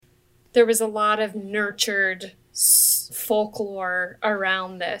there was a lot of nurtured folklore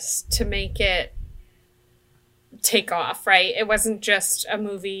around this to make it take off, right? It wasn't just a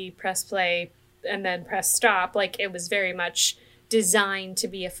movie, press play, and then press stop. Like, it was very much designed to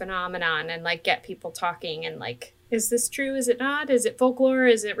be a phenomenon and, like, get people talking and, like, is this true? Is it not? Is it folklore?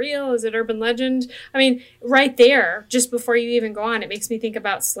 Is it real? Is it urban legend? I mean, right there, just before you even go on, it makes me think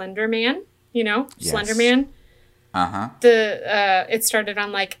about Slender Man, you know? Yes. Slender Man. Uh-huh. It started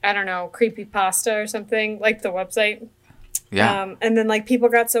on, like, I don't know, Creepypasta or something, like the website. Yeah. And then, like, people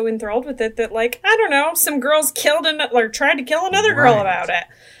got so enthralled with it that, like, I don't know, some girls tried to kill another girl about it.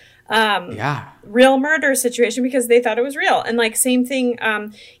 Real murder situation because they thought it was real. And, like, same thing,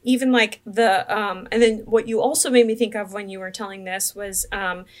 even, like, and then what you also made me think of when you were telling this was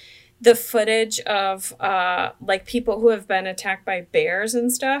the footage of, like, people who have been attacked by bears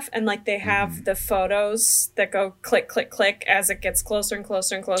and stuff. And, like, they have the photos that go click, click, click as it gets closer and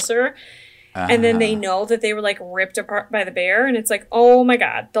closer and closer. And then they know that they were, like, ripped apart by the bear. And it's like, oh, my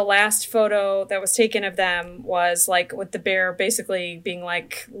God. The last photo that was taken of them was, like, with the bear basically being,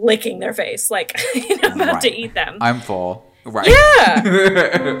 like, licking their face. Like, about to eat them. I'm full. Right. Yeah.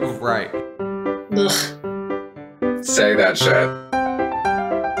 Right. Ugh. Say that shit.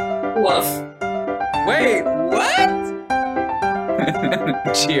 Woof. Wait, what?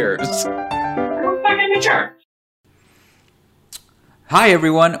 Cheers. I'm fucking mature. Hi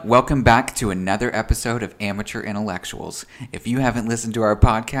everyone, welcome back to another episode of Amateur Intellectuals. If you haven't listened to our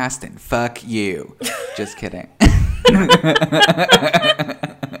podcast, then fuck you. Just kidding.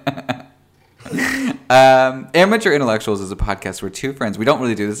 Amateur Intellectuals is a podcast where two friends, we don't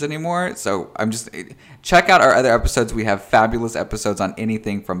really do this anymore, so check out our other episodes. We have fabulous episodes on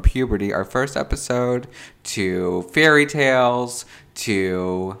anything from puberty, our first episode, to fairy tales,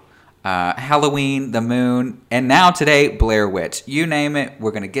 to Halloween, the moon, and now today, Blair Witch. You name it,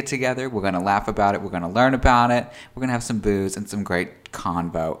 we're going to get together, we're going to laugh about it, we're going to learn about it, we're going to have some booze and some great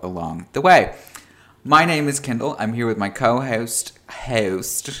convo along the way. My name is Kendall. I'm here with my co-host,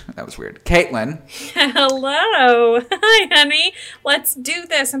 that was weird, Caitlin. Hello. Hi, honey. Let's do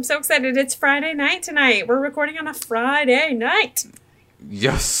this. I'm so excited. It's Friday night tonight. We're recording on a Friday night.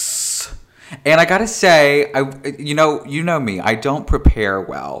 Yes. And I gotta say, you know me, I don't prepare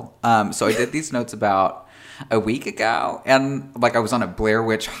well. So I did these notes about a week ago, and like I was on a Blair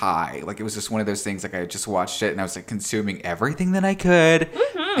Witch high. Like it was just one of those things. Like I just watched it, and I was like consuming everything that I could,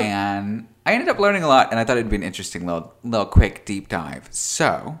 and I ended up learning a lot. And I thought it'd be an interesting little quick deep dive.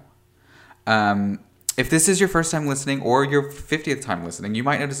 So, if this is your first time listening or your 50th time listening, you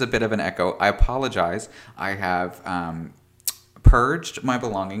might notice a bit of an echo. I apologize. I have purged my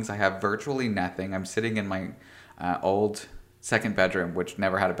belongings. I have virtually nothing. I'm sitting in my old second bedroom, which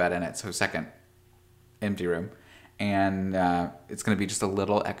never had a bed in it, so second empty room, and it's going to be just a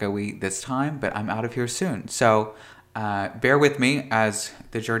little echoey this time, but I'm out of here soon. So bear with me as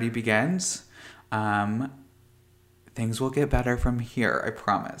the journey begins. Things will get better from here, I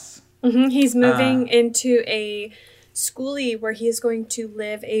promise. He's moving into a schoolie where he is going to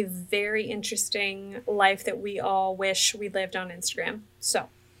live a very interesting life that we all wish we lived on Instagram. So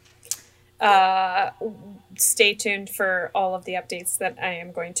stay tuned for all of the updates that I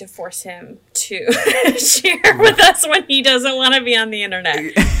am going to force him to share with us when he doesn't want to be on the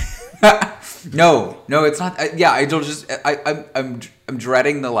internet. No, it's not. I'm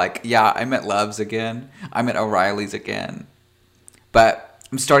dreading the I'm at Love's again. I'm at O'Reilly's again. But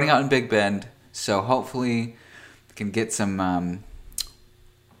I'm starting out in Big Bend, so hopefully I can get some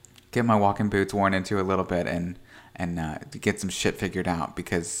get my walking boots worn into a little bit and get some shit figured out,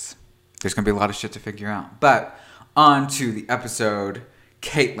 because there's going to be a lot of shit to figure out. But on to the episode.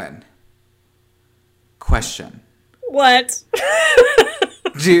 Caitlin, question. What?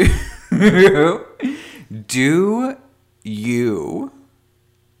 Do you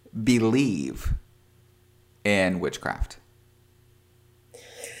believe in witchcraft?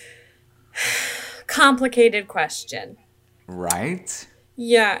 Complicated question. Right?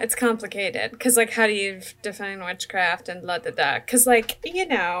 Yeah, it's complicated. Because, like, how do you define witchcraft and blah, blah, blah? Because, like,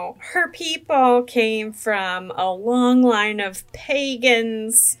 her people came from a long line of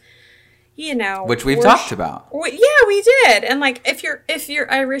pagans, which we've talked about. Yeah, we did. And, like, if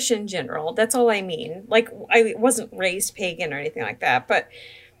you're Irish in general, that's all I mean. Like, I wasn't raised pagan or anything like that. But,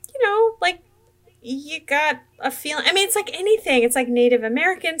 like, you got a feeling. I mean, it's like anything. It's like Native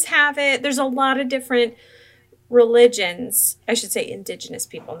Americans have it. There's a lot of different religions, I should say indigenous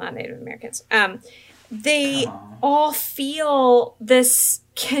people, not Native Americans, they all feel this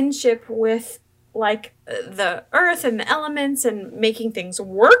kinship with like the earth and the elements and making things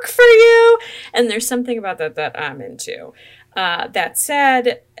work for you. And there's something about that I'm into. That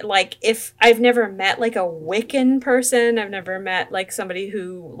said, like, if I've never met like a Wiccan person, I've never met like somebody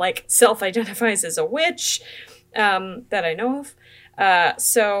who like self-identifies as a witch, that I know of.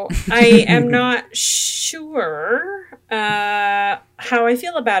 So I am not sure how I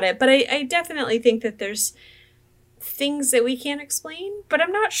feel about it, but I definitely think that there's things that we can't explain, but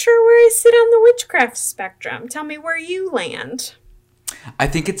I'm not sure where I sit on the witchcraft spectrum. Tell me where you land. I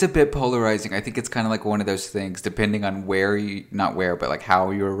think it's a bit polarizing. I think it's kind of like one of those things, depending on where you, not where, but like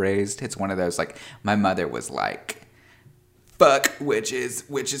how you were raised. It's one of those, like, my mother was like, fuck witches.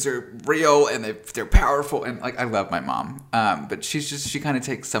 Witches are real and they're powerful. And like, I love my mom. But she kind of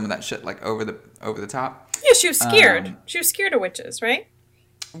takes some of that shit like over the top. Yeah, she was scared. She was scared of witches, right?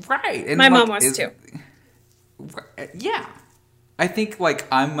 Right. And my mom was too. Yeah. I think like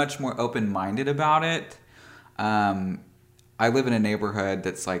I'm much more open-minded about it. I live in a neighborhood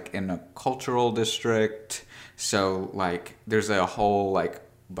that's like in a cultural district. So like there's a whole like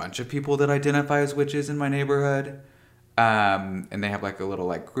bunch of people that identify as witches in my neighborhood. And they have like a little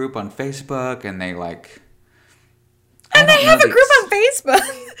like group on Facebook and they like... And they have a group on Facebook?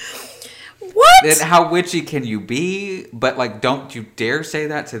 What? And how witchy can you be? But like don't you dare say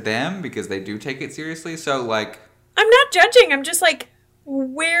that to them because they do take it seriously. So like... I'm not judging. I'm just like,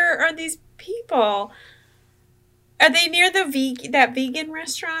 where are these people? Are they near that vegan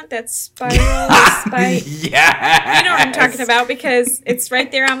restaurant that's Spiral? Yes! You know what I'm talking about because it's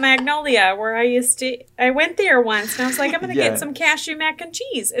right there on Magnolia where I went there once and I was like, I'm going to get some cashew mac and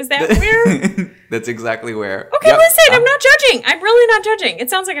cheese. Is that where? That's exactly where. Okay, yep. Listen, I'm not judging. I'm really not judging. It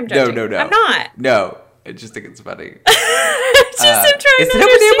sounds like I'm judging. No. I'm not. No. I just think it's funny. I'm trying to understand. Is it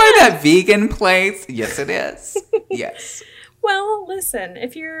over there by that vegan place? Yes, it is. Yes. Well, listen,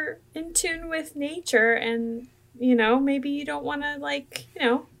 if you're in tune with nature and... You know, maybe you don't want to, like, you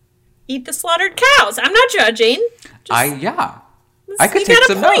know, eat the slaughtered cows. I'm not judging. I could take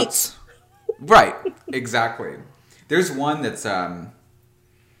some notes. Right. Exactly. There's one that's,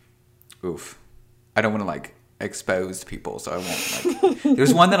 oof. I don't want to, like, expose people, so I won't, like.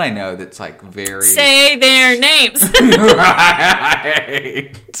 There's one that I know that's, like, very... Say their names.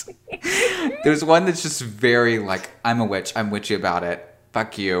 Right. There's one that's just very, like, I'm a witch. I'm witchy about it.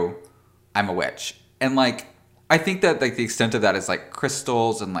 Fuck you. I'm a witch. And, like... I think that like the extent of that is like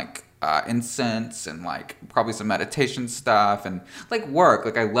crystals and like incense and like probably some meditation stuff and like work.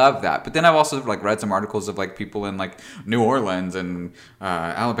 Like I love that. But then I've also like read some articles of like people in like New Orleans and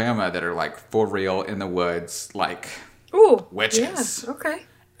Alabama that are like for real in the woods, like witches. Yeah, okay.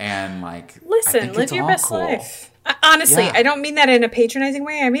 And like listen, live your best life. Honestly, I don't mean that in a patronizing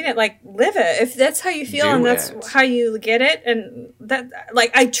way. I mean it like live it. If that's how you feel and that's how you get it, and that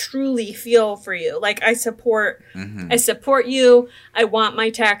like I truly feel for you. Like I support you. I want my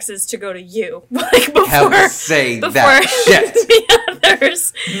taxes to go to you. Like before that shit. The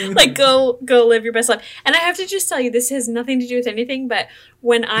others. Like go live your best life. And I have to just tell you, this has nothing to do with anything, but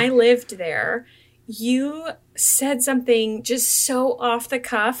when I lived there, you said something just so off the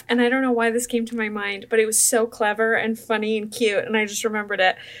cuff, and I don't know why this came to my mind, but it was so clever and funny and cute, and I just remembered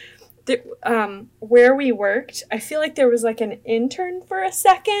it. Where we worked, I feel like there was like an intern for a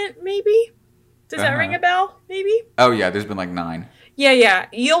second, maybe? Does that ring a bell, maybe? Oh, yeah, there's been like 9. Yeah.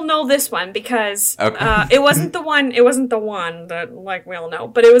 You'll know this one because it wasn't the one that like we all know,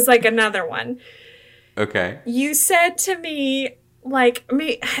 but it was like another one. Okay. You said to me, like,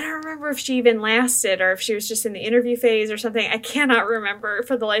 I don't remember if she even lasted or if she was just in the interview phase or something. I cannot remember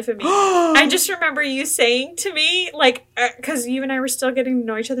for the life of me. I just remember you saying to me, like, because you and I were still getting to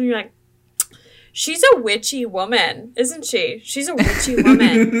know each other, and you're like, she's a witchy woman, isn't she? She's a witchy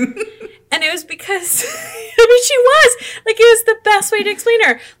woman. And it was because, I mean, she was. Like, it was the best way to explain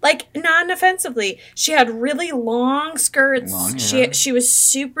her. Like, non-offensively. She had really long skirts. She was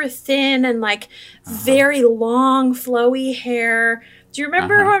super thin and, like, very long, flowy hair. Do you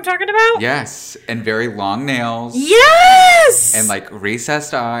remember who I'm talking about? Yes. And very long nails. Yes! And, like,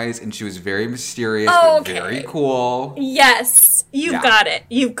 recessed eyes. And she was very mysterious, but very cool. Yes. You've got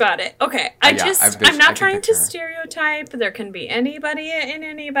it. Okay. I'm not trying to stereotype. There can be anybody in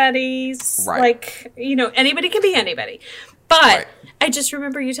anybody's. Right. Like, you know, anybody can be anybody. But I just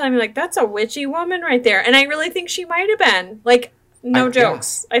remember you telling me, like, that's a witchy woman right there. And I really think she might have been. Like, no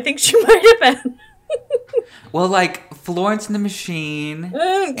jokes. Yeah. I think she might have been. Well, like Florence and the Machine,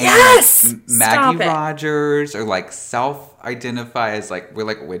 yes, Maggie Rogers, or like self-identify as like we're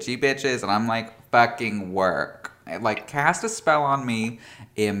like witchy bitches, and I'm like fucking work. Like cast a spell on me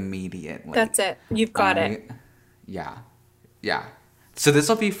immediately. That's it. You've got it. Yeah. So this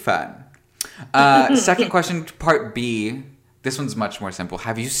will be fun. Second question, part B. This one's much more simple.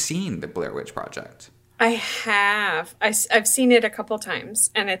 Have you seen the Blair Witch Project? I have. I've seen it a couple times,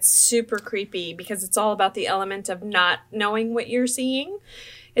 and it's super creepy because it's all about the element of not knowing what you're seeing.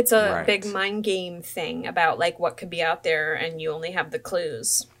 It's a big mind game thing about like what could be out there, and you only have the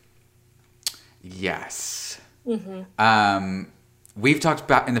clues. Yes. Mm-hmm. We've talked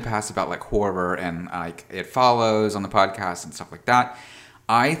about in the past about like horror and like It Follows on the podcast and stuff like that.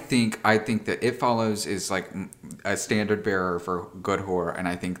 I think that It Follows is like a standard bearer for good horror, and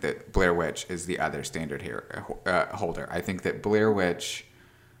I think that Blair Witch is the other standard here holder. I think that Blair Witch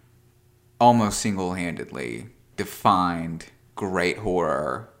almost single-handedly defined great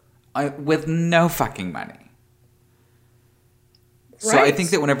horror with no fucking money. Right. So I think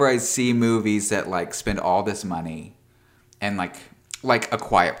that whenever I see movies that like spend all this money and like A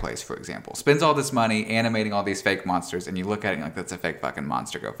Quiet Place, for example, spends all this money animating all these fake monsters, and you look at it and you're like, that's a fake fucking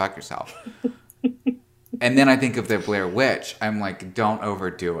monster, go fuck yourself. And then I think of the Blair Witch, I'm like, don't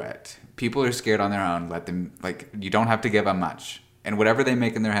overdo it. People are scared on their own, let them, like, you don't have to give them much. And whatever they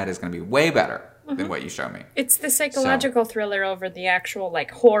make in their head is going to be way better than what you show me. It's the psychological thriller over the actual,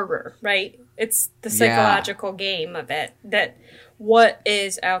 like, horror, right? It's the psychological game of it, that what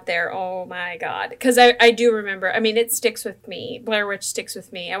is out there, oh my God. Because I do remember, I mean, it sticks with me. Blair Witch sticks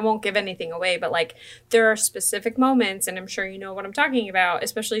with me. I won't give anything away, but, like, there are specific moments, and I'm sure you know what I'm talking about,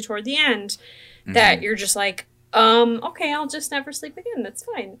 especially toward the end, that you're just like, okay, I'll just never sleep again. That's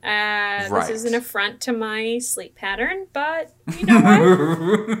fine. This is an affront to my sleep pattern, but you know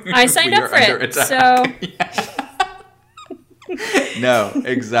what? I signed up for it. So no,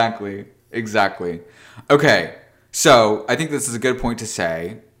 exactly. Okay, so I think this is a good point to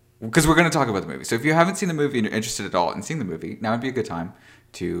say, because we're going to talk about the movie. So if you haven't seen the movie and you're interested at all in seeing the movie, now would be a good time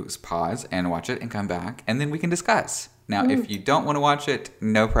to pause and watch it and come back, and then we can discuss. Now, if you don't want to watch it,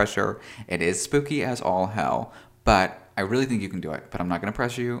 no pressure. It is spooky as all hell, but I really think you can do it. But I'm not going to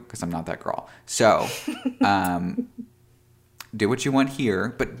pressure you because I'm not that girl. So do what you want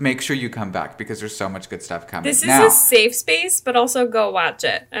here, but make sure you come back because there's so much good stuff coming. This is a safe space, but also go watch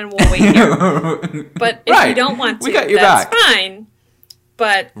it, and we'll wait here. But if you don't want to, that's fine.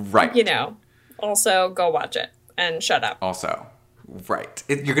 But, you know, also go watch it and shut up. Also,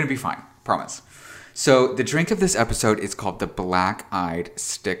 you're going to be fine. Promise. So the drink of this episode is called the Black-Eyed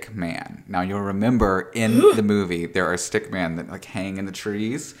Stick Man. Now you'll remember in the movie there are stick men that like hang in the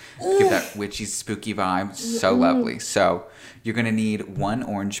trees, give that witchy spooky vibe. So lovely. So you're gonna need 1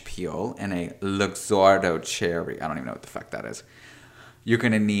 orange peel and a Luxardo cherry. I don't even know what the fuck that is. You're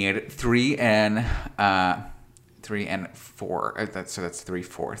gonna need 3 and 4. So that's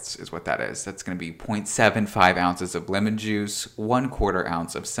 3/4 is what that is. That's going to be 0.75 ounces of lemon juice, 1/4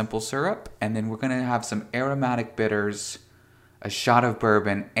 ounce of simple syrup, and then we're going to have some aromatic bitters, a shot of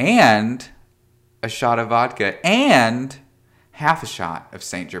bourbon, and a shot of vodka, and half a shot of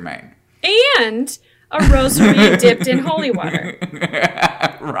Saint Germain. And a rosary dipped in holy water.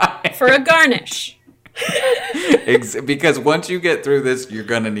 Right. For a garnish. Because once you get through this, you're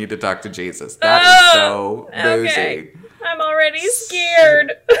going to need to talk to Jesus. That is so boozy. Okay. I'm already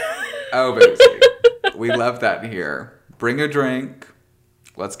scared. Oh, boozy. We love that here. Bring a drink.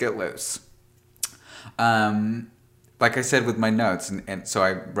 Let's get loose. Like I said with my notes, and so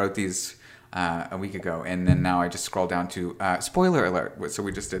I wrote these a week ago, and then now I just scroll down to spoiler alert. So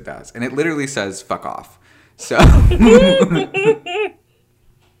we just did that. And it literally says, fuck off. So...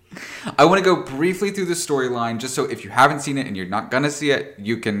 I want to go briefly through the storyline just so if you haven't seen it and you're not going to see it,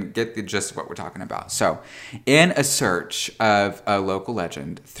 you can get the gist of what we're talking about. So, in a search of a local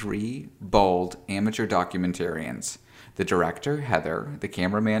legend, 3 bold amateur documentarians, the director, Heather, the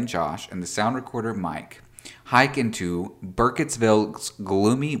cameraman, Josh, and the sound recorder, Mike, hike into Burkittsville's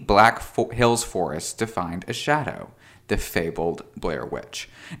gloomy Black Hills forest to find a shadow, the fabled Blair Witch.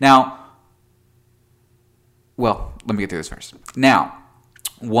 Now, well, let me get through this first. Now,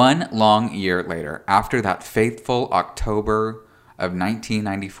 1 long year later, after that fateful October of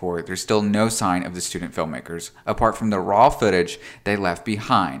 1994, there's still no sign of the student filmmakers, apart from the raw footage they left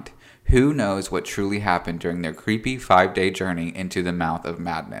behind. Who knows what truly happened during their creepy 5-day journey into the mouth of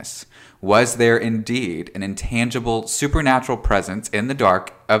madness? Was there indeed an intangible supernatural presence in the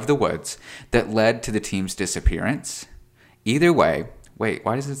dark of the woods that led to the team's disappearance? Either way, wait,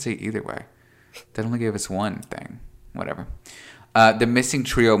 why does it say either way? That only gave us one thing. Whatever. The missing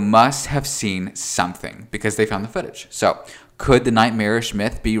trio must have seen something because they found the footage. So, could the nightmarish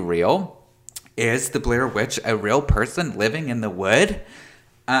myth be real? Is the Blair Witch a real person living in the wood?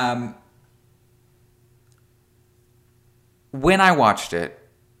 When I watched it,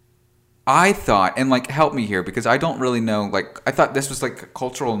 I thought, and like help me here because I don't really know, like I thought this was like a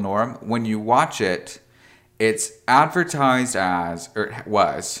cultural norm. When you watch it, it's advertised as, or it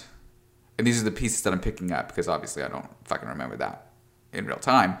was, and these are the pieces that I'm picking up because obviously I don't fucking remember that in real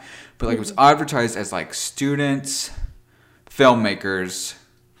time. But like it was advertised as like students, filmmakers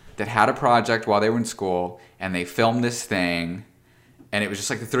that had a project while they were in school and they filmed this thing, and it was just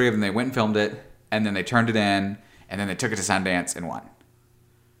like the three of them. They went and filmed it, and then they turned it in, and then they took it to Sundance and won.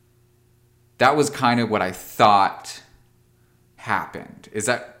 That was kind of what I thought happened. Is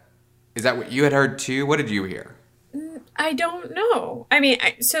that what you had heard too? What did you hear? I don't know. I mean,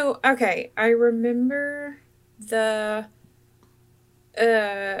 I remember the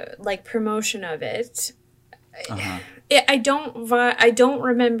like promotion of it. Uh-huh. I don't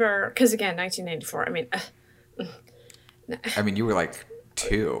remember, because again, 1994. I mean, you were like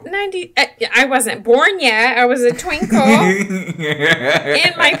 2. 90. I wasn't born yet. I was a twinkle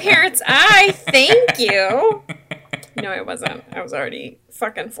in my parents' eye. Thank you. No, I wasn't. I was already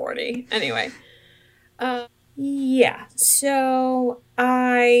fucking 40. Anyway. Yeah. So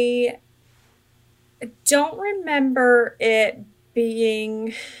I don't remember it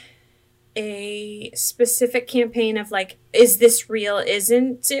being a specific campaign of like, is this real?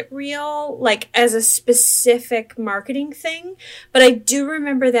 Isn't it real? Like as a specific marketing thing. But I do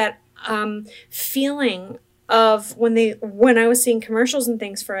remember that feeling of when I was seeing commercials and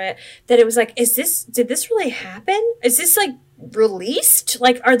things for it, that it was like, did this really happen? Is this like released?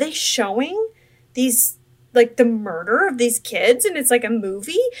 Like, are they showing these, like the murder of these kids? And it's like a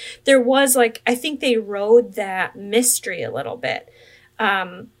movie. There was like, I think they rode that mystery a little bit,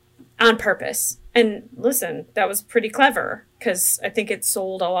 on purpose. And listen, that was pretty clever because I think it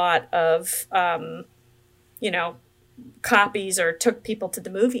sold a lot of, copies or took people to the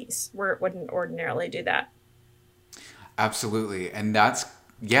movies where it wouldn't ordinarily do that. Absolutely. And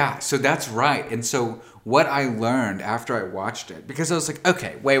so that's right. And so what I learned after I watched it, because I was like,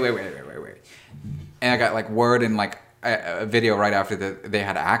 okay, wait. And I got like word and like a video right after they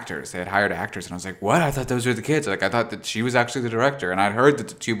had actors. They had hired actors. And I was like, what? I thought those were the kids. Like, I thought that she was actually the director. And I'd heard that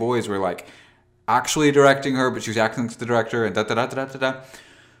the 2 boys were like actually directing her, but she was acting as the director and da-da-da-da-da-da.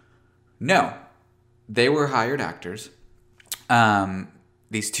 No. They were hired actors.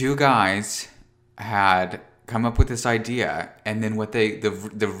 These 2 guys had come up with this idea. And then what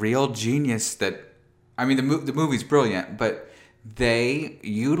the real genius that, I mean, the movie's brilliant, but they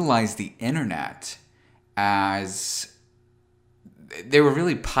utilized the internet as they were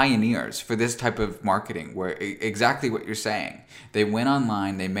really pioneers for this type of marketing, where exactly what you're saying. They went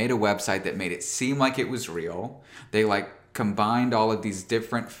online, they made a website that made it seem like it was real. They like combined all of these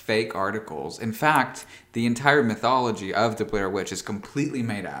different fake articles. In fact, the entire mythology of the Blair Witch is completely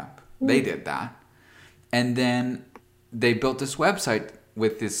made up. They did that. And then they built this website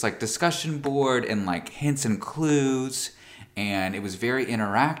with this like discussion board and like hints and clues. And it was very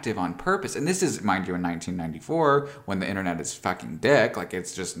interactive on purpose. And this is, mind you, in 1994, when the internet is fucking dick. Like,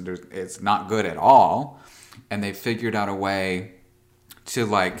 it's not good at all. And they figured out a way to,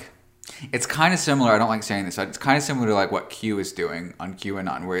 like, it's kind of similar. I don't like saying this. It's kind of similar to, like, what Q is doing on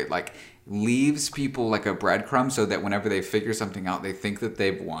QAnon, where it, like, leaves people, like, a breadcrumb so that whenever they figure something out, they think that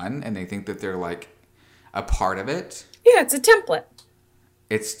they've won. And they think that they're, like, a part of it. Yeah, it's a template.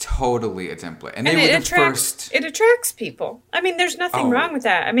 It's totally a template. And they were the first. It attracts people. I mean, there's nothing wrong with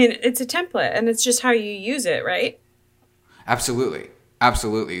that. I mean, it's a template, and it's just how you use it, right? Absolutely.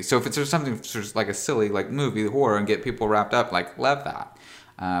 Absolutely. So if it's just something just like a silly like movie, horror, and get people wrapped up, like, love that.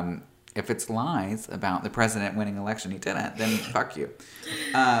 If it's lies about the president winning election, he didn't, then fuck you.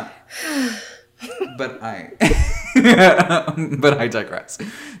 But I digress.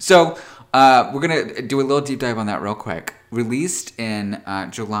 So we're going to do a little deep dive on that real quick. Released in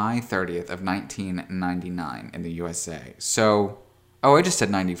July 30th of 1999 in the USA. So, I just said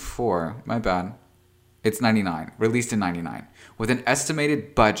 94. My bad. It's 99. Released in 99. With an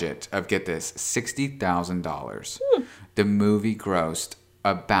estimated budget of, get this, $60,000. The movie grossed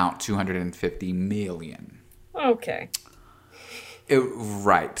about $250 million. Okay.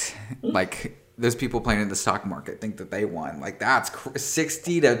 Right. Like, those people playing in the stock market think that they won. Like, that's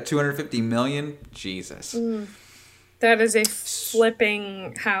 60 to 250 million? Jesus. That is a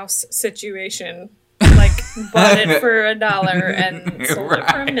flipping house situation. Like, bought it for $1 and sold it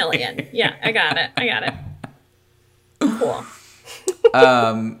for $1 million. Yeah, I got it. Cool.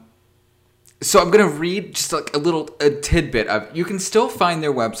 So I'm going to read just like a tidbit of, you can still find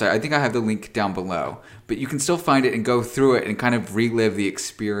their website. I think I have the link down below, but you can still find it and go through it and kind of relive the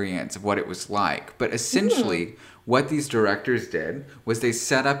experience of what it was like. But essentially, what these directors did was they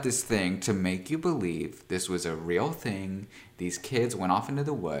set up this thing to make you believe this was a real thing. These kids went off into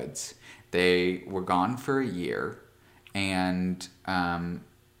the woods. They were gone for a year. And,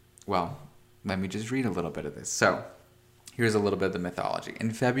 let me just read a little bit of this. So, Here's a little bit of the mythology.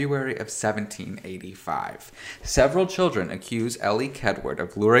 In February of 1785, several children accuse Ellie Kedward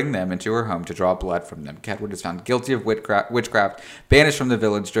of luring them into her home to draw blood from them. Kedward is found guilty of witchcraft, banished from the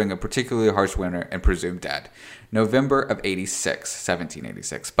village during a particularly harsh winter, and presumed dead. November of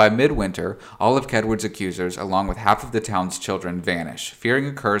 1786. By midwinter, all of Kedward's accusers, along with half of the town's children, vanish. Fearing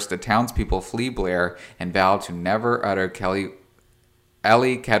a curse, the townspeople flee Blair and vow to never utter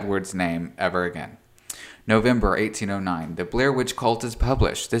Ellie Kedward's name ever again. November 1809. The Blair Witch Cult is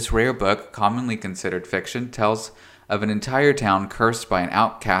published. This rare book, commonly considered fiction, tells of an entire town cursed by an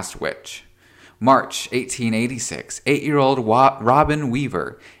outcast witch. March 1886. 8-year-old Robin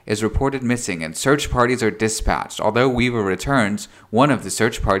Weaver is reported missing and search parties are dispatched. Although Weaver returns, one of the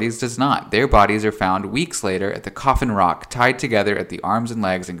search parties does not. Their bodies are found weeks later at the Coffin Rock, tied together at the arms and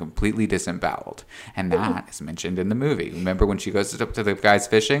legs and completely disemboweled. And that is mentioned in the movie. Remember when she goes up to the guys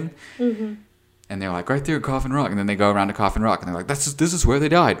fishing? Mm-hmm. And they're like, right there at Coffin Rock. And then they go around to Coffin Rock. And they're like, this is where they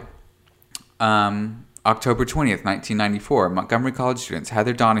died. October 20th, 1994. Montgomery College students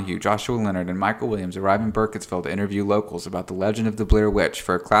Heather Donahue, Joshua Leonard, and Michael Williams arrive in Burkittsville to interview locals about the legend of the Blair Witch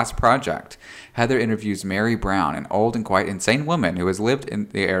for a class project. Heather interviews Mary Brown, an old and quite insane woman who has lived in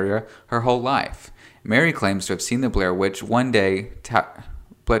the area her whole life. Mary claims to have seen the Blair Witch one day,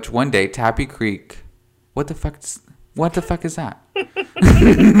 Tappy Creek. What the fuck is that?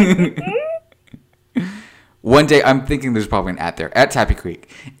 One day, I'm thinking there's probably an at there, at Tappy Creek,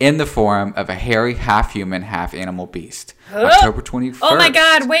 in the form of a hairy, half-human, half-animal beast. October 21st. Oh my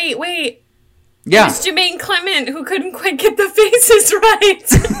god, wait. Yeah. It was Jermaine Clement who couldn't quite get the faces right.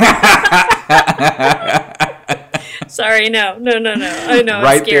 Sorry, no. I know.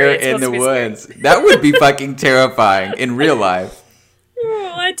 Right there in the woods. That would be fucking terrifying in real life.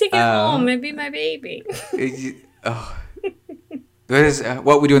 Oh, I'd take it home. It'd be my baby.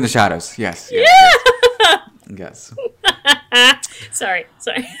 What we do in the shadows. Yes. Yeah. Yes. Sorry.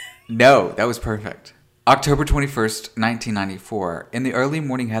 No, that was perfect. October 21st, 1994. In the early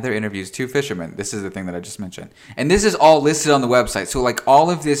morning, Heather interviews two fishermen. This is the thing that I just mentioned. And this is all listed on the website. So, like,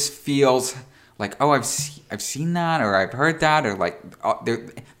 all of this feels like, oh, I've seen that, or I've heard that, or, like,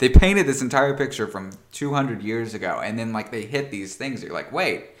 they painted this entire picture from 200 years ago. And then, like, they hit these things. You're like,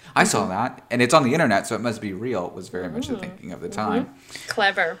 wait, I saw that. And it's on the internet, so it must be real, was very much the thinking of the time.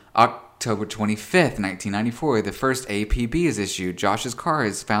 Clever. October 25th, 1994, the first APB is issued. Josh's car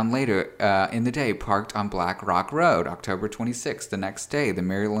is found later in the day parked on Black Rock Road. October 26th, the next day, the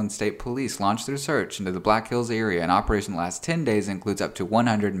Maryland State Police launched their search into the Black Hills area. An operation that lasts 10 days includes up to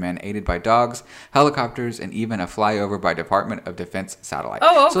 100 men aided by dogs, helicopters, and even a flyover by Department of Defense satellite.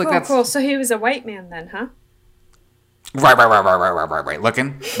 Oh, so, cool. So he was a white man then, huh? Right.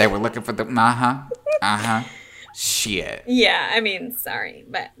 They were looking for the... Shit. Yeah, I mean, sorry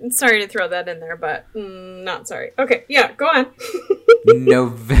to throw that in there, but not sorry. Okay, yeah, go on.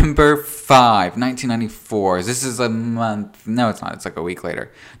 November 5, 1994. This is a month. No, it's not. It's like a week later.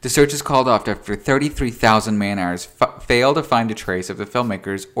 The search is called off after 33,000 man-hours fail to find a trace of the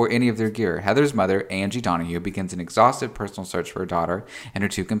filmmakers or any of their gear. Heather's mother, Angie Donahue, begins an exhaustive personal search for her daughter and her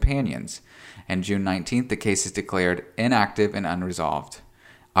two companions. And June 19th, the case is declared inactive and unresolved.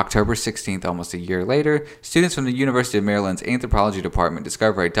 October 16th, almost a year later, students from the University of Maryland's Anthropology Department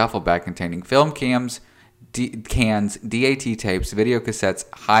discover a duffel bag containing film cans, DAT tapes, video cassettes,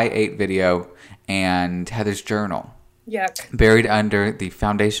 Hi-8 video, and Heather's journal. Yuck. Buried under the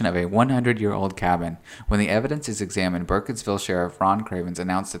foundation of a 100-year-old cabin. When the evidence is examined, Burkittsville Sheriff Ron Cravens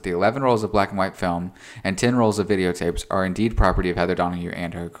announced that the 11 rolls of black and white film and 10 rolls of videotapes are indeed property of Heather Donahue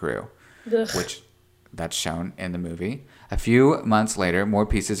and her crew. Ugh. Which, that's shown in the movie. A few months later, more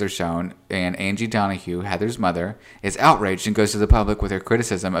pieces are shown, and Angie Donahue, Heather's mother, is outraged and goes to the public with her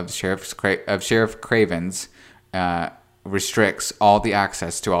criticism of Sheriff Cravens restricts all the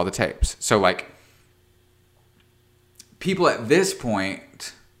access to all the tapes. So, like, people at this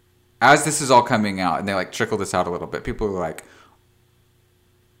point, as this is all coming out, and they, like, trickle this out a little bit, people are like,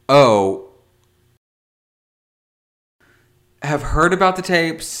 oh, have heard about the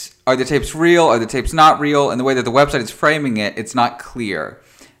tapes. Are the tapes real? Are the tapes not real? And the way that the website is framing it, it's not clear.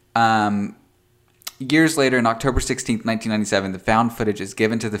 Years later, on October 16th, 1997, the found footage is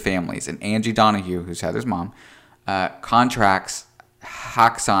given to the families, and Angie Donahue, who's Heather's mom, contracts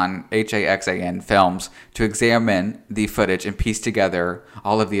Haxan, Haxan Films, to examine the footage and piece together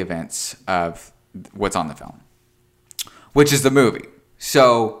all of the events of what's on the film, which is the movie.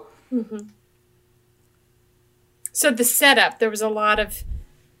 So... Mm-hmm. So the setup, there was a lot of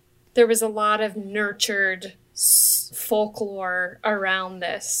nurtured folklore around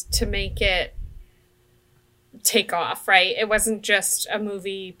this to make it take off, right? It wasn't just a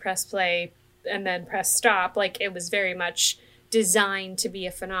movie, press play, and then press stop. Like, it was very much designed to be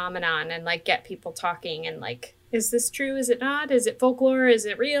a phenomenon and, like, get people talking and, like, is this true? Is it not? Is it folklore? Is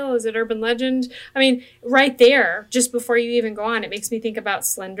it real? Is it urban legend? I mean, right there, just before you even go on, it makes me think about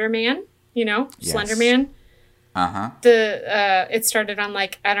Slender Man, you know? Yes. Slender Man. Uh-huh. It started on,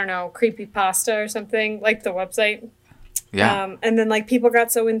 like, I don't know, Creepypasta or something, like the website. Yeah. And then, like, people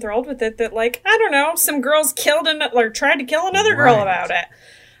got so enthralled with it that, like, I don't know, some girls tried to kill another girl about it.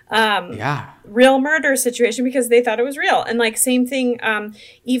 Real murder situation because they thought it was real. And, like, same thing,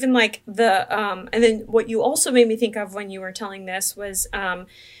 even, like, and then what you also made me think of when you were telling this was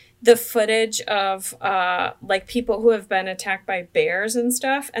the footage of, like, people who have been attacked by bears and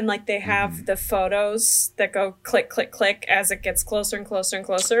stuff. And, like, they have the photos that go click, click, click as it gets closer and closer and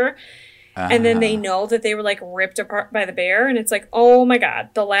closer. And then they know that they were, like, ripped apart by the bear. And it's like, oh, my God.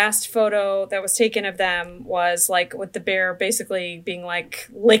 The last photo that was taken of them was, like, with the bear basically being, like,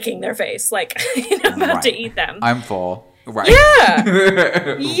 licking their face. Like, about to eat them. I'm full. Right.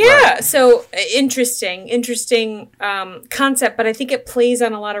 Yeah. Yeah. Right. So, interesting concept. But I think it plays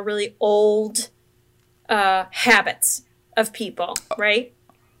on a lot of really old habits of people, right?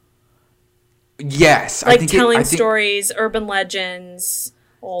 Yes. Like telling stories, urban legends...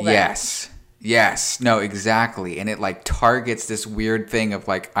 all that. Yes. No, exactly. And it, like, targets this weird thing of,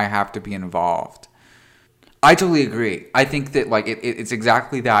 like, I have to be involved. I totally agree. I think that, like, it's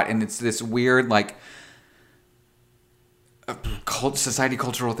exactly that. And it's this weird, like, society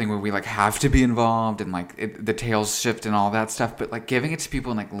cultural thing where we, like, have to be involved and, like, the tails shift and all that stuff. But, like, giving it to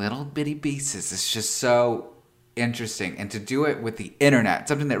people in, like, little bitty pieces is just so interesting. And to do it with the internet,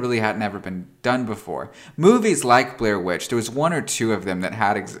 something that really had never been done before. Movies like Blair Witch, there was one or two of them that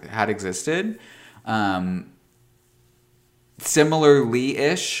had existed,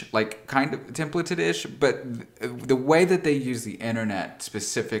 similarly-ish, like kind of templated-ish, but the way that they use the internet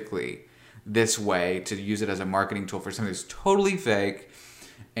specifically this way to use it as a marketing tool for something that's totally fake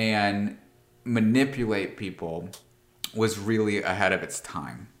and manipulate people was really ahead of its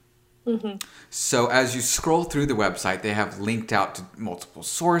time. Mm-hmm. So as you scroll through the website, they have linked out to multiple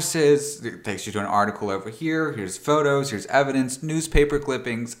sources. It takes you to an article over here. Here's photos. Here's evidence, newspaper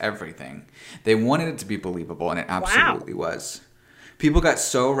clippings, everything. They wanted it to be believable, and it absolutely was. People got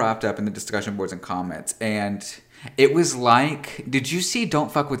so wrapped up in the discussion boards and comments, and it was like, did you see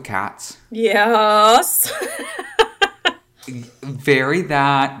Don't Fuck with Cats? Yes. Very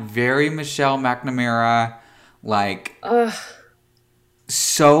Michelle McNamara, like... Ugh.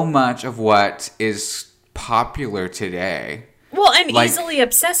 So much of what is popular today. Well, and like, easily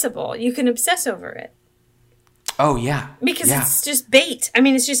accessible. You can obsess over it. Oh, yeah. Because it's just bait. I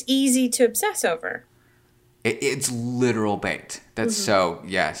mean, it's just easy to obsess over. It's literal bait. That's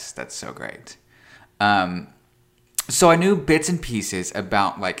that's so great. So I knew bits and pieces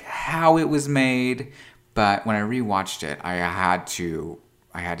about, like, how it was made, but when I rewatched it, I had to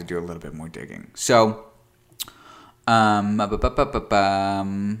do a little bit more digging. So...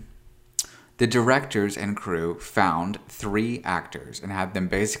 the directors and crew found 3 actors and had them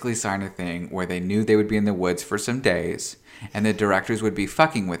basically sign a thing where they knew they would be in the woods for some days, and the directors would be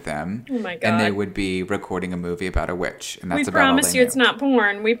fucking with them. Oh my God. And they would be recording a movie about a witch. And that's about all they knew. We promise you it's not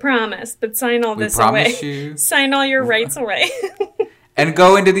porn. We promise. But sign all this away. Sign all your rights away. And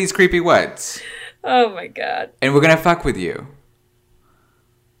go into these creepy woods. Oh my God. And we're going to fuck with you.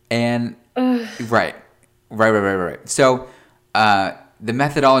 And, Right. So, the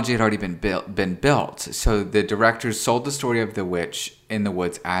methodology had already been built. So the directors sold the story of the witch in the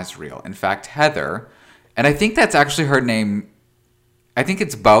woods as real. In fact, Heather, and I think that's actually her name. I think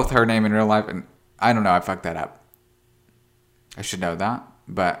it's both her name in real life, and I don't know. I fucked that up. I should know that,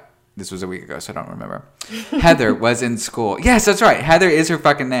 but this was a week ago, so I don't remember. Heather was in school. Yes, that's right. Heather is her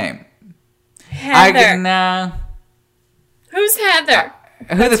fucking name. Heather. Who's Heather?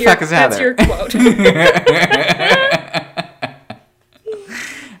 Who the fuck is Heather? That's your quote.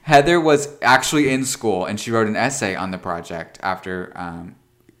 Heather was actually in school, and she wrote an essay on the project after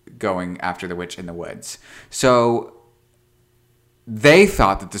going after the witch in the woods. So they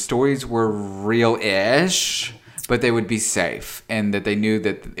thought that the stories were real-ish, but they would be safe, and that they knew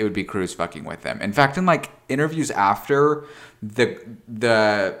that it would be crews fucking with them. In fact, in, like, interviews after,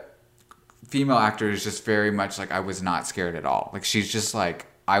 the female actor is just very much like, I was not scared at all. Like, she's just like,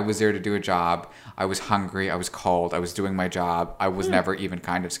 I was there to do a job. I was hungry. I was cold. I was doing my job. I was never even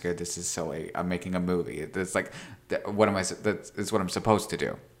kind of scared. This is silly. I'm making a movie. It's like, that's what I'm supposed to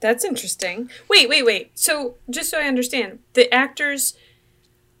do. That's interesting. Wait. So, just so I understand,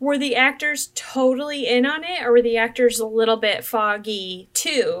 were the actors totally in on it, or were the actors a little bit foggy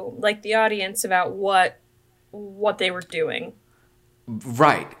too, like the audience, about what they were doing?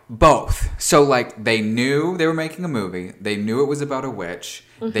 Right, both. So, like, they knew they were making a movie. They knew it was about a witch.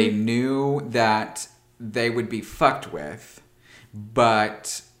 Mm-hmm. They knew that they would be fucked with.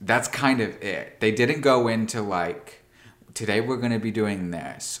 But that's kind of it. They didn't go into, like, today we're going to be doing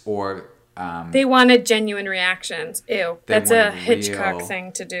this. Or... they wanted genuine reactions. Ew. That's a Hitchcock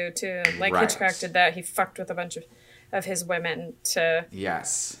thing to do, too. Like, right. Hitchcock did that. He fucked with a bunch of his women to...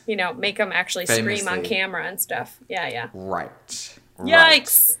 Yes. You know, make them actually scream on camera and stuff. Yeah. Right.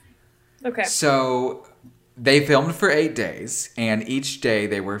 Yikes. Okay. So they filmed for 8 days, and each day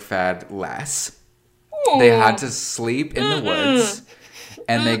they were fed less. Ooh. They had to sleep in the woods,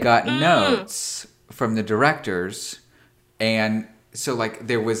 and they got notes from the directors. And so, like,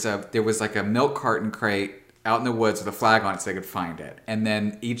 there was like a milk carton crate out in the woods with a flag on it so they could find it. And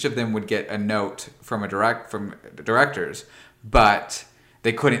then each of them would get a note from the directors, but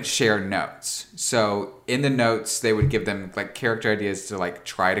they couldn't share notes. So in the notes, they would give them, like, character ideas to, like,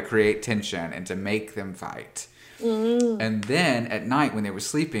 try to create tension and to make them fight. And then at night when they were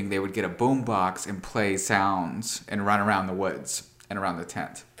sleeping, they would get a boombox and play sounds and run around the woods and around the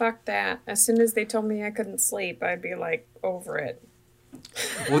tent. Fuck that. As soon as they told me I couldn't sleep, I'd be, like, over it.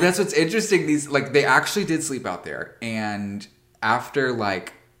 Well, that's what's interesting. They actually did sleep out there. And after,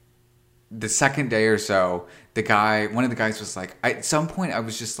 like, the second day or so, one of the guys was like, at some point I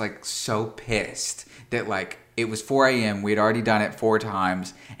was just, like, so pissed that, like, it was 4 a.m. We had already done it 4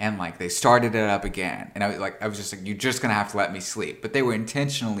 times, and, like, they started it up again. And I was just like, you're just gonna have to let me sleep. But they were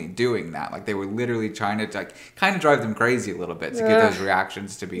intentionally doing that. Like, they were literally trying to, like, kind of drive them crazy a little bit to get those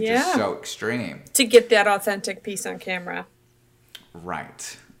reactions to be just so extreme. To get that authentic piece on camera.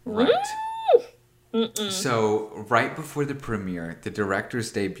 Right. So, right before the premiere, the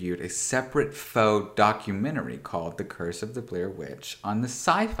directors debuted a separate faux documentary called The Curse of the Blair Witch on the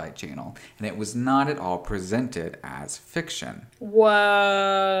Sci-Fi Channel, and it was not at all presented as fiction.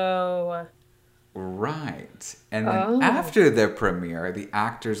 Whoa. Right. And then after the premiere, the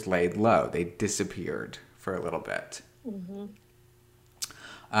actors laid low. They disappeared for a little bit. Mm-hmm.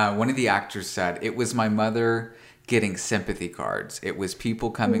 One of the actors said, "It was my mother getting sympathy cards. It was people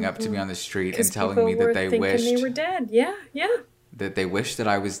coming up to me on the street and telling me that they wished they were dead." Yeah. That they wished that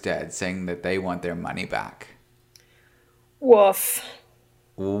I was dead, saying that they want their money back. Woof.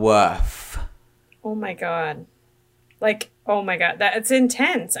 Oh my God. Like, oh my God. It's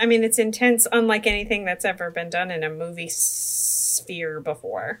intense. I mean, it's intense, unlike anything that's ever been done in a movie sphere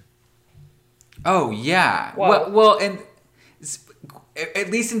before. Oh, yeah. Well, and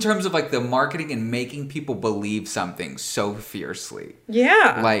at least in terms of, like, the marketing and making people believe something so fiercely.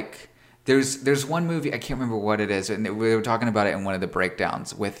 Yeah. Like, there's one movie, I can't remember what it is, and we were talking about it in one of the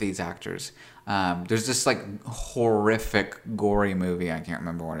breakdowns with these actors. There's this, like, horrific, gory movie, I can't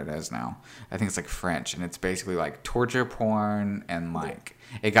remember what it is now. I think it's, like, French, and it's basically, like, torture porn, and, like,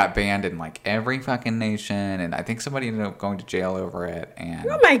 it got banned in, like, every fucking nation, and I think somebody ended up going to jail over it, and...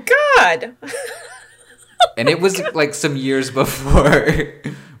 Oh my God! And it was, like, some years before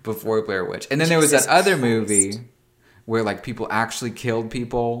Blair Witch. And then there was that other movie where, like, people actually killed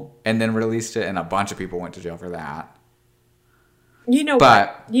people and then released it, and a bunch of people went to jail for that. You know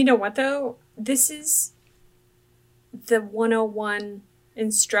what, though? This is the 101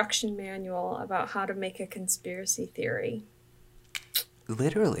 instruction manual about how to make a conspiracy theory.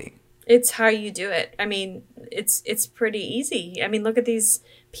 Literally. It's how you do it. I mean, it's pretty easy. I mean, look at these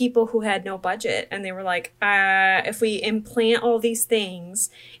people who had no budget, and they were like, if we implant all these things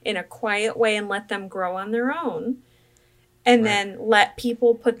in a quiet way and let them grow on their own, and then let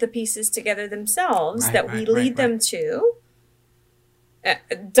people put the pieces together themselves we lead them to,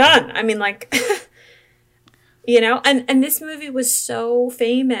 done. I mean, like, you know, and this movie was so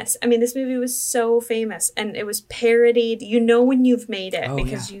famous. I mean, this movie was so famous, and it was parodied. You know when you've made it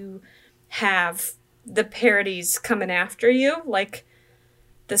because you have the parodies coming after you, like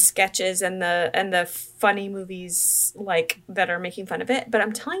the sketches and the funny movies, like, that are making fun of it. But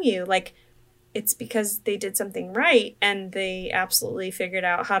I'm telling you, like, it's because they did something right, and they absolutely figured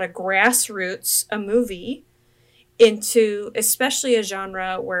out how to grassroots a movie into, especially a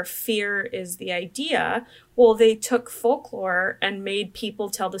genre where fear is the idea. Well, they took folklore and made people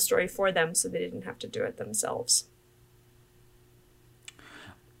tell the story for them, so they didn't have to do it themselves.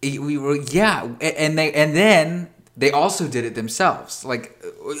 And then they also did it themselves. Like,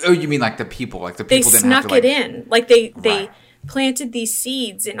 oh, you mean like the people? Like the people didn't have to, like... They snuck it in. Like, they planted these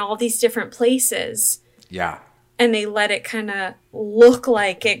seeds in all these different places. Yeah. And they let it kind of look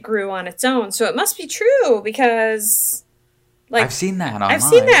like it grew on its own. So it must be true because... Like, I've seen that online. I've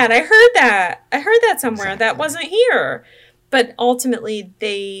seen that. I heard that somewhere. Exactly. That wasn't here. But ultimately,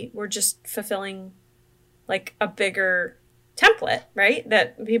 they were just fulfilling, like, a bigger template, right?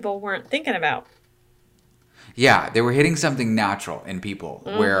 That people weren't thinking about. Yeah, they were hitting something natural in people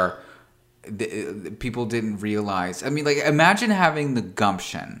where the people didn't realize. I mean, like, imagine having the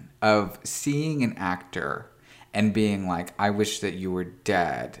gumption of seeing an actor and being like, I wish that you were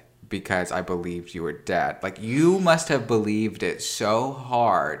dead because I believed you were dead. Like, you must have believed it so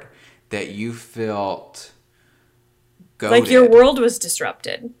hard that you felt goated. Like your world was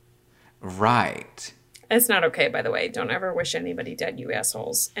disrupted. Right. It's not okay, by the way. Don't ever wish anybody dead, you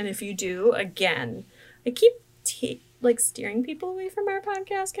assholes. And if you do, again, I keep steering people away from our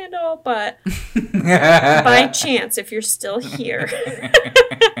podcast, Kendall, but by chance, if you're still here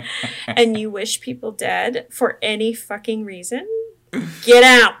and you wish people dead for any fucking reason, get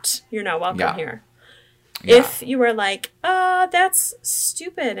out. You're not welcome here. Yeah. If you are like, that's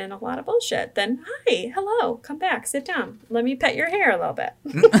stupid and a lot of bullshit, then hi, hello, come back, sit down. Let me pet your hair a little bit.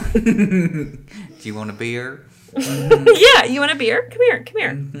 Do you want a beer? Yeah, you want a beer? Come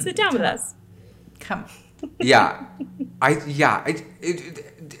here. Sit down with us. Come. Yeah. I'm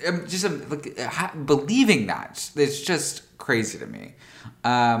just believing that. It's just crazy to me.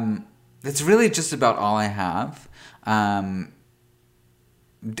 That's really just about all I have.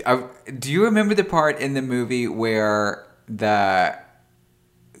 Do you remember the part in the movie where the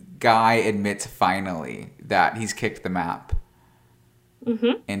guy admits finally that he's kicked the map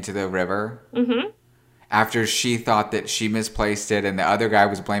into the river? Mm-hmm. After she thought that she misplaced it and the other guy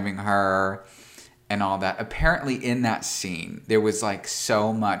was blaming her and all that. Apparently in that scene, there was like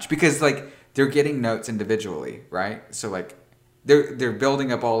so much, because like they're getting notes individually, right? So like they're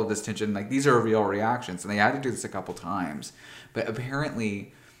building up all of this tension. Like, these are real reactions, and they had to do this a couple times. But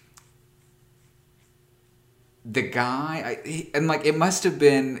apparently, the guy, it must have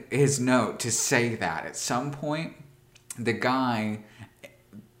been his note to say that at some point. The guy,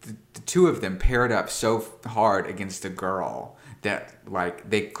 the two of them paired up so hard against a girl that like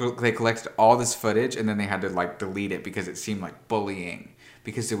they collected all this footage, and then they had to like delete it because it seemed like bullying,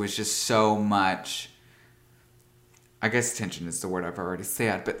 because there was just so much. I guess tension is the word I've already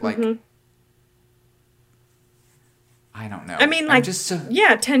said, but like. I don't know. I mean, like,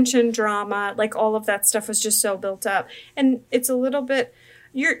 tension, drama, like all of that stuff was just so built up. And it's a little bit,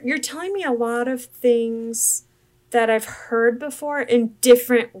 you're telling me a lot of things that I've heard before in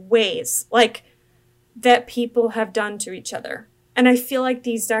different ways, like that people have done to each other. And I feel like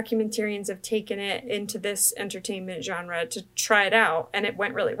these documentarians have taken it into this entertainment genre to try it out. And it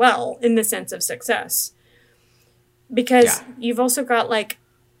went really well in the sense of success. Because you've also got like,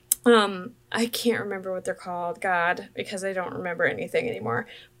 I can't remember what they're called, God, because I don't remember anything anymore.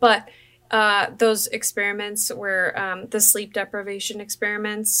 But those experiments where the sleep deprivation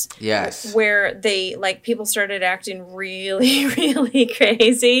experiments. Yes. Where they, like, people started acting really, really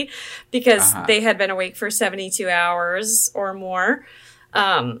crazy because they had been awake for 72 hours or more.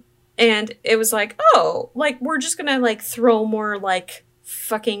 And it was like, oh, like, we're just going to, like, throw more, like,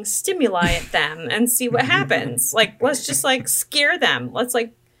 fucking stimuli at them and see what happens. Like, let's just, like, scare them. Let's,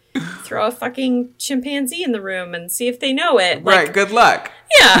 like, throw a fucking chimpanzee in the room and see if they know it. Like, right, good luck.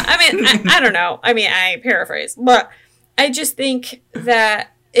 Yeah, I mean, I don't know. I mean, I paraphrase. But I just think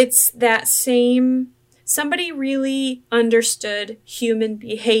that it's that same... Somebody really understood human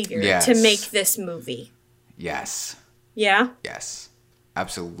behavior to make this movie. Yes. Yeah? Yes.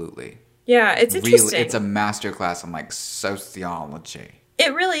 Absolutely. Yeah, it's interesting. Really, it's a masterclass on, like, sociology.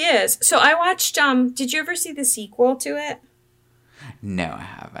 It really is. So I watched... did you ever see the sequel to it? No, I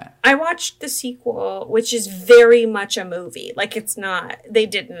haven't. I watched the sequel, which is very much a movie. Like, it's not, they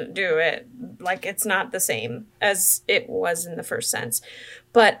didn't do it, like, it's not the same as it was in the first sense.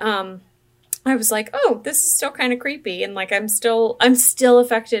 But I was like, oh, this is still kind of creepy. And, like, I'm still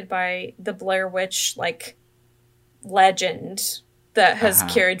affected by the Blair Witch, like, legend that has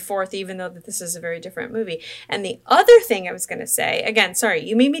carried forth, even though that this is a very different movie. And the other thing I was going to say, again, sorry,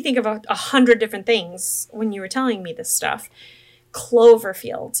 you made me think of 100 different things when you were telling me this stuff.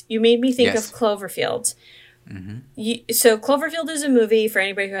 Cloverfield. You made me think of Cloverfield. Mm-hmm. So Cloverfield is a movie, for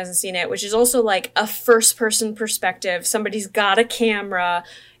anybody who hasn't seen it, which is also like a first-person perspective. Somebody's got a camera.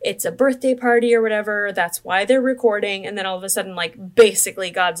 It's a birthday party or whatever. That's why they're recording. And then all of a sudden, like,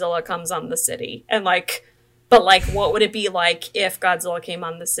 basically Godzilla comes on the city. And, like, but, like, what would it be like if Godzilla came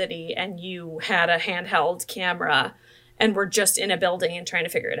on the city and you had a handheld camera and were just in a building and trying to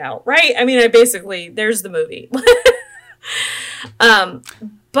figure it out, right? I mean, there's the movie.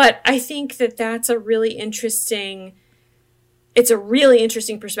 But I think that that's a really interesting it's a really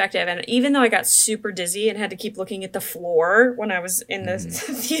interesting perspective. And even though I got super dizzy and had to keep looking at the floor when I was in the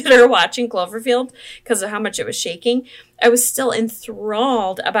theater watching Cloverfield because of how much it was shaking, I was still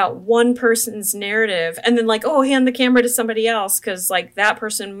enthralled about one person's narrative. And then like, oh, hand the camera to somebody else because like that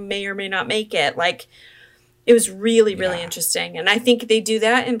person may or may not make it. Like, it was really, really interesting. And I think they do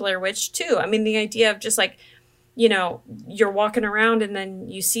that in Blair Witch too. I mean, the idea of just like, you know, you're walking around and then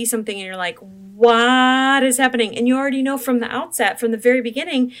you see something and you're like, what is happening? And you already know from the outset, from the very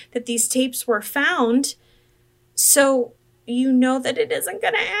beginning, that these tapes were found. So you know that it isn't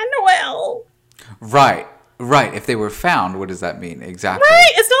going to end well. Right. Right. If they were found, what does that mean? Exactly.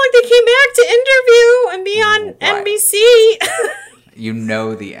 Right. It's not like they came back to interview and be on NBC. You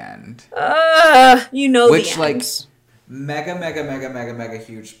know the end. You know Which, the end. like, mega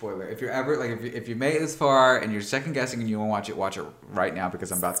huge spoiler. If you're ever, like, if you made it this far and you're second guessing and you want to watch it right now because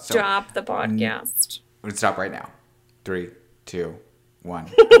I'm about to stop the podcast. We'll stop right now. 3, 2,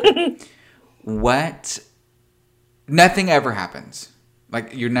 1. Okay. What? Nothing ever happens.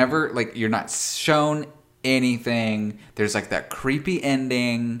 Like, you're not shown anything. There's, like, that creepy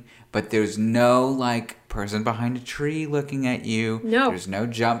ending, but there's no, like, person behind a tree looking at you. No. There's no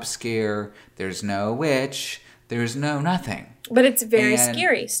jump scare. There's no witch. There's no nothing. But it's very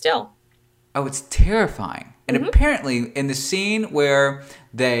scary still. Oh, it's terrifying. And apparently, in the scene where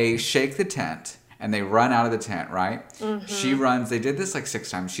they shake the tent and they run out of the tent, right? She runs. They did this like 6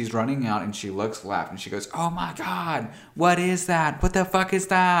 times. She's running out and she looks left and she goes, oh my God, what is that? What the fuck is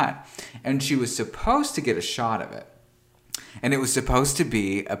that? And she was supposed to get a shot of it. And it was supposed to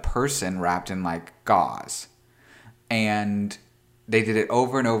be a person wrapped in like gauze. And they did it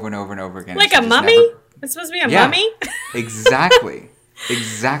over and over and over and over again. Like a mummy? It's supposed to be a mummy? Exactly.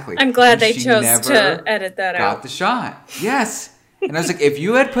 I'm glad they chose to edit that out. Got the shot. Yes. And I was like, if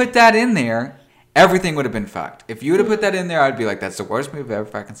you had put that in there, everything would have been fucked. If you would have put that in there, I'd be like, that's the worst movie I've ever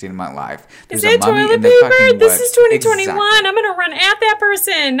fucking seen in my life. There's a mummy toilet in the paper? This is 2021. Exactly. I'm going to run at that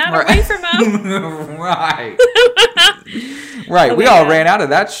person, not away from them. Right. Right. We all ran out of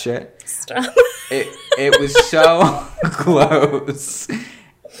that shit. Stop. It was so close.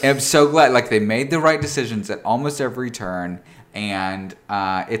 And I'm so glad, like, they made the right decisions at almost every turn, and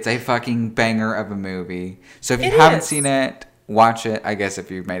it's a fucking banger of a movie. So if you haven't seen it, watch it. I guess if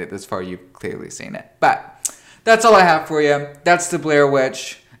you've made it this far, you've clearly seen it. But that's all I have for you. That's The Blair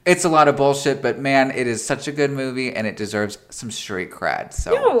Witch. It's a lot of bullshit, but man, it is such a good movie, and it deserves some straight cred.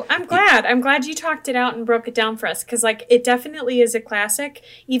 So no, I'm glad. I'm glad you talked it out and broke it down for us, because like it definitely is a classic.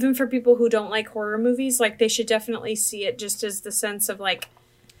 Even for people who don't like horror movies, like they should definitely see it just as the sense of like,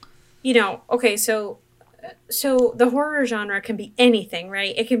 you know, okay, so the horror genre can be anything,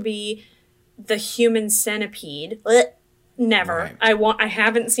 right? It can be the Human Centipede. Never. Right. I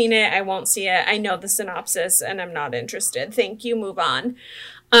haven't seen it. I won't see it. I know the synopsis and I'm not interested. Thank you. Move on.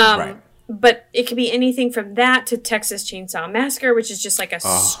 Right. But it could be anything from that to Texas Chainsaw Massacre, which is just like a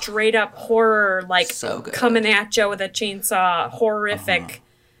straight up horror, like so coming at you with a chainsaw, horrific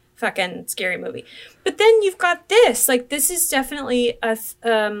fucking scary movie. But then you've got this. Like, this is definitely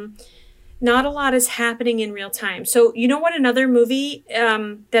not a lot is happening in real time. So you know what another movie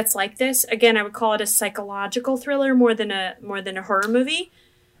that's like this? Again, I would call it a psychological thriller more than a horror movie.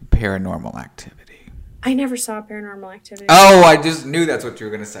 Paranormal Activity. I never saw Paranormal Activity. Oh, I just knew that's what you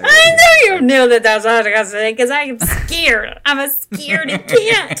were going to say. I knew you knew that was what I was going to say, because I am scared. I'm a scaredy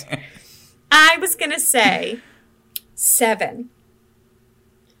cat. I was going to say 7.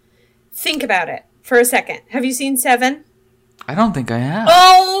 Think about it for a second. Have you seen 7? I don't think I have.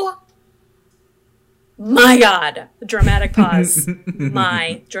 Oh my God. Dramatic pause.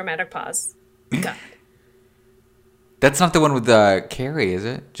 My dramatic pause. God. That's not the one with Carrey, is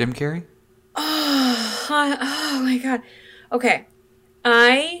it? Jim Carrey? Oh my God. Okay.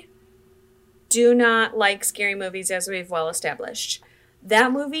 I do not like scary movies, as we've well established.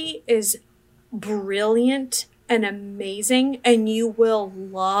 That movie is brilliant and amazing, and you will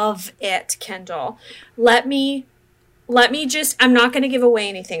love it, Kendall. Let me just, I'm not going to give away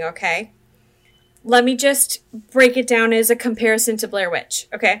anything, okay? Let me just break it down as a comparison to Blair Witch,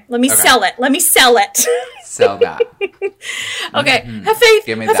 okay? Let me sell it. Let me sell it. Sell that. Okay, have faith.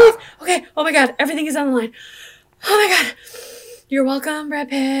 Give me have that. faith. Okay, oh my God, everything is on the line. Oh my God. You're welcome, Brad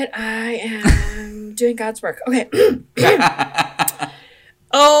Pitt. I am doing God's work. Okay.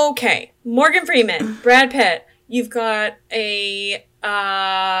 Okay, Morgan Freeman, Brad Pitt. You've got a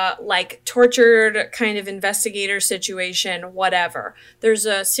like tortured kind of investigator situation, whatever. There's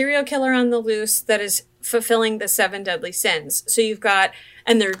a serial killer on the loose that is fulfilling the 7 deadly sins. So you've got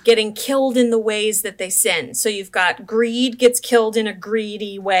and they're getting killed in the ways that they sin. So you've got greed gets killed in a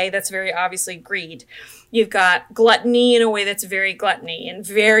greedy way. That's very obviously greed. You've got gluttony in a way that's very gluttony and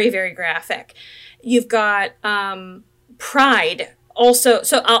very, very graphic. You've got pride also.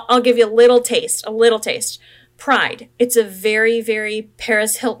 So I'll give you a little taste. Pride. It's a very, very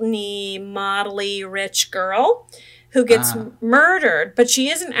Paris Hilton-y, model-y, rich girl who gets murdered, but she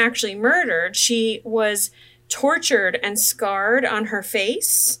isn't actually murdered. She was tortured and scarred on her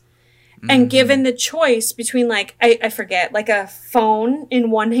face and given the choice between, like, I forget, like a phone in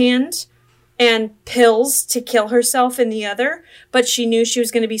one hand and pills to kill herself in the other, but she knew she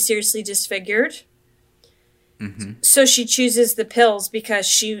was going to be seriously disfigured. So she chooses the pills because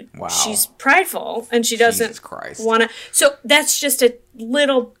she's prideful and she doesn't want to. So that's just a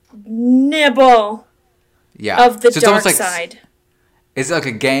little nibble of the dark side. Is it like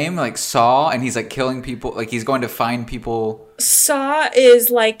a game, like Saw, and he's like killing people, like he's going to find people? Saw is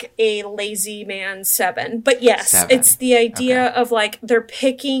like a lazy man 7. But yes, it's the idea of like they're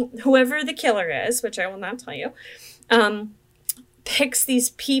picking whoever the killer is, which I will not tell you, picks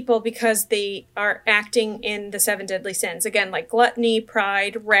these people because they are acting in the 7 deadly sins. Again, like gluttony,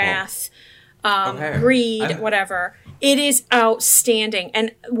 pride, wrath, greed, whatever. It is outstanding.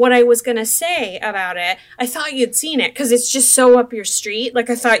 And what I was going to say about it, I thought you'd seen it because it's just so up your street.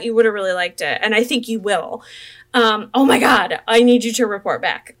 Like, I thought you would have really liked it. And I think you will. Oh my God, I need you to report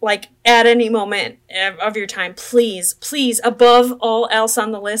back. Like, at any moment of your time, please, above all else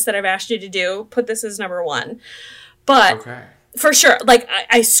on the list that I've asked you to do, put this as number 1. But for sure, like,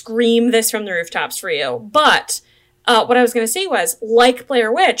 I scream this from the rooftops for you. But what I was going to say was, like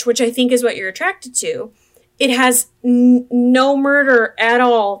Blair Witch, which I think is what you're attracted to, it has no murder at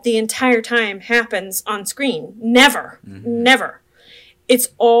all the entire time happens on screen. Never. It's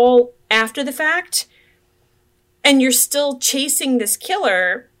all after the fact. And you're still chasing this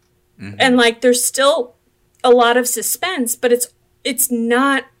killer. And like there's still a lot of suspense, but it's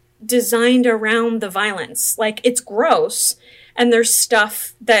not designed around the violence. Like, it's gross. And there's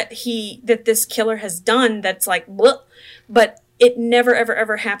stuff that this killer has done that's like, bleh, but it never, ever,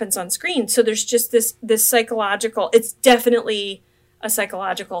 ever happens on screen. So there's just this psychological, it's definitely a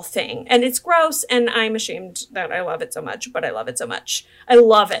psychological thing. And it's gross, and I'm ashamed that I love it so much, but I love it so much. I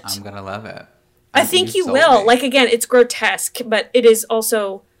love it. I'm going to love it. I think you will. Like, again, it's grotesque, but it is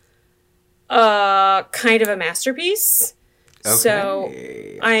also kind of a masterpiece. Okay. So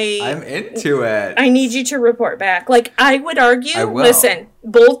I'm into it. I need you to report back. Like, I would argue, listen,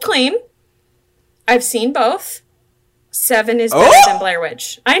 bold claim. I've seen both. 7 is better than Blair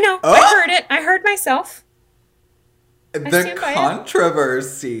Witch. I know. I heard it. I heard myself. The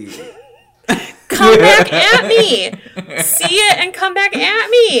controversy. Come back at me. See it and come back at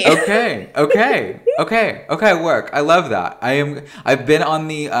me. Okay, work. I love that. I've been on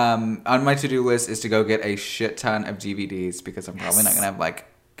the on my to-do list is to go get a shit ton of DVDs because I'm probably not gonna have like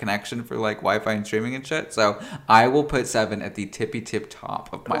connection for like Wi-Fi and streaming and shit. So I will put 7 at the tippy tip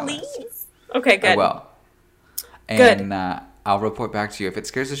top of my list. Okay, good. I will. And I'll report back to you if it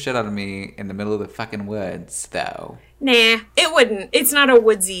scares the shit out of me in the middle of the fucking woods, though. Nah, it wouldn't. It's not a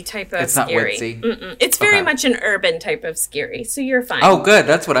woodsy type of it's scary. It's not woodsy? It's very much an urban type of scary, so you're fine. Oh, good.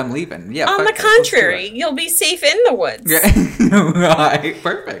 That's what I'm leaving. Yeah. On the contrary, you'll be safe in the woods. Yeah. Right.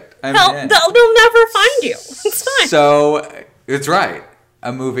 Perfect. They'll never find you. It's fine. So, it's right.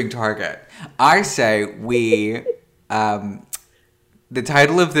 A moving target. I say we... the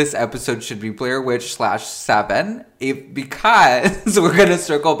title of this episode should be Blair Witch /7 because we're going to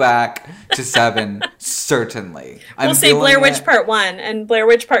circle back to 7, certainly. We'll say Blair Witch Part 1, and Blair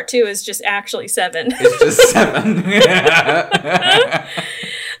Witch Part 2 is just actually 7. It's just 7.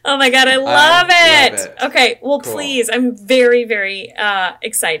 Oh my God, I love it. Okay, well, cool. Please, I'm very, very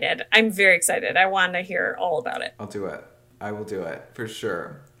excited. I'm very excited. I want to hear all about it. I'll do it. I will do it, for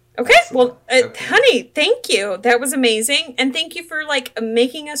sure. Okay, well, honey, thank you. That was amazing. And thank you for, like,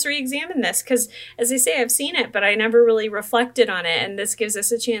 making us re-examine this. Because, as I say, I've seen it, but I never really reflected on it. And this gives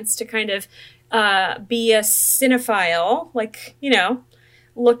us a chance to kind of be a cinephile. Like, you know,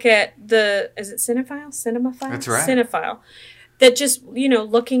 look at is it cinephile? Cinemaphile? That's right. Cinephile. That just, you know,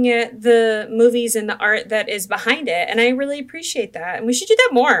 looking at the movies and the art that is behind it. And I really appreciate that. And we should do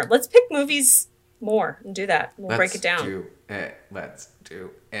that more. Let's pick movies more and do that. We'll break it down. Let's do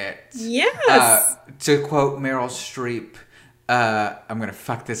it. Yes. To quote Meryl Streep, I'm going to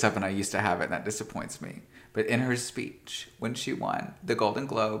fuck this up and I used to have it and that disappoints me. But in her speech, when she won the Golden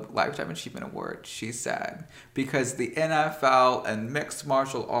Globe Lifetime Achievement Award, she said, because the NFL and mixed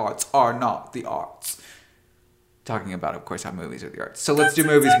martial arts are not the arts. Talking about, of course, how movies are the arts. So let's do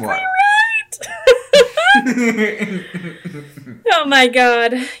movies more. Right. Oh my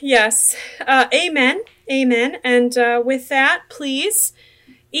God. Yes. Amen. Amen. And with that, please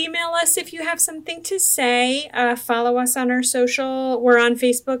email us if you have something to say. Follow us on our social. We're on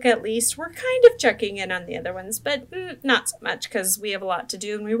Facebook at least. We're kind of checking in on the other ones, but not so much because we have a lot to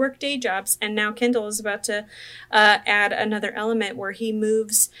do and we work day jobs. And now Kendall is about to add another element where he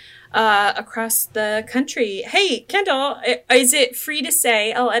moves across the country. Hey, Kendall, is it free to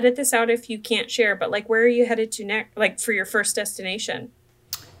say, I'll edit this out if you can't share, but like where are you headed to next, like for your first destination?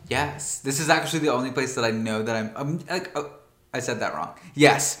 Yes, this is actually the only place that I know that I'm like, oh, I said that wrong.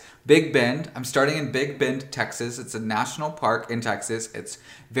 Yes, Big Bend. I'm starting in Big Bend, Texas. It's a national park in Texas. It's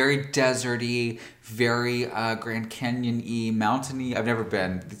very deserty, very Grand Canyon-y, mountainy. I've never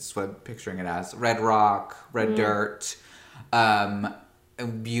been. This is what I'm picturing it as. Red rock, red dirt,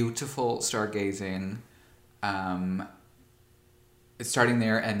 beautiful stargazing. It's starting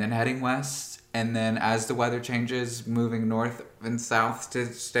there and then heading west. And then as the weather changes, moving north and south to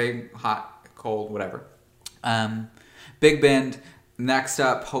stay hot, cold, whatever. Big Bend. Next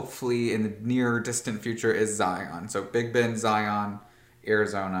up, hopefully in the near distant future, is Zion. So Big Bend, Zion,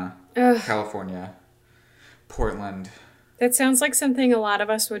 Arizona, California, Portland. That sounds like something a lot of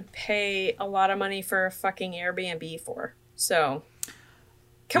us would pay a lot of money for a fucking Airbnb for. So,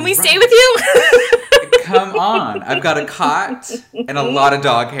 can we stay with you? Come on. I've got a cot and a lot of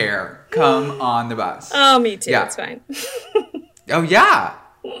dog hair. Come on the bus. Oh, me too. Yeah. It's fine. Oh, yeah.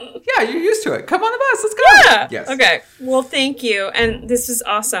 Yeah, you're used to it. Come on the bus. Let's go. Yeah. Yes. Okay. Well, thank you. And this is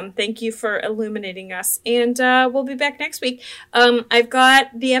awesome. Thank you for illuminating us. And we'll be back next week. I've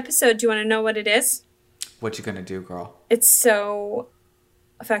got the episode. Do you want to know what it is? What you gonna do, girl? It's so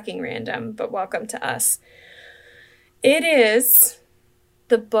fucking random, but welcome to us. It is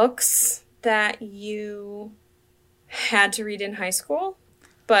the books that you had to read in high school,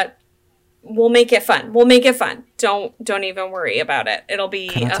 but we'll make it fun. We'll make it fun. Don't even worry about it. It'll be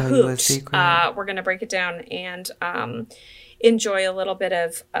a hoot. We're gonna break it down and enjoy a little bit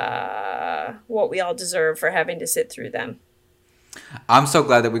of what we all deserve for having to sit through them. I'm so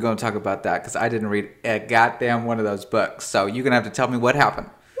glad that we're going to talk about that because I didn't read a goddamn one of those books. So you're going to have to tell me what happened.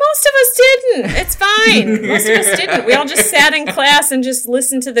 Most of us didn't. It's fine. Most of us didn't. We all just sat in class and just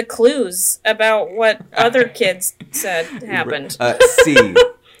listened to the clues about what other kids said happened.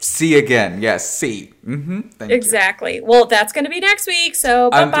 C again. Yes, C. Mm-hmm. Thank exactly. You. Well, that's going to be next week. So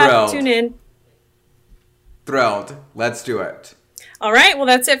bye-bye. Tune in. Thrilled. Let's do it. All right. Well,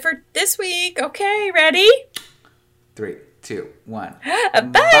 that's it for this week. Okay. Ready? 3, 2, 1. Bye.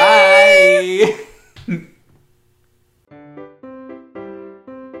 Bye.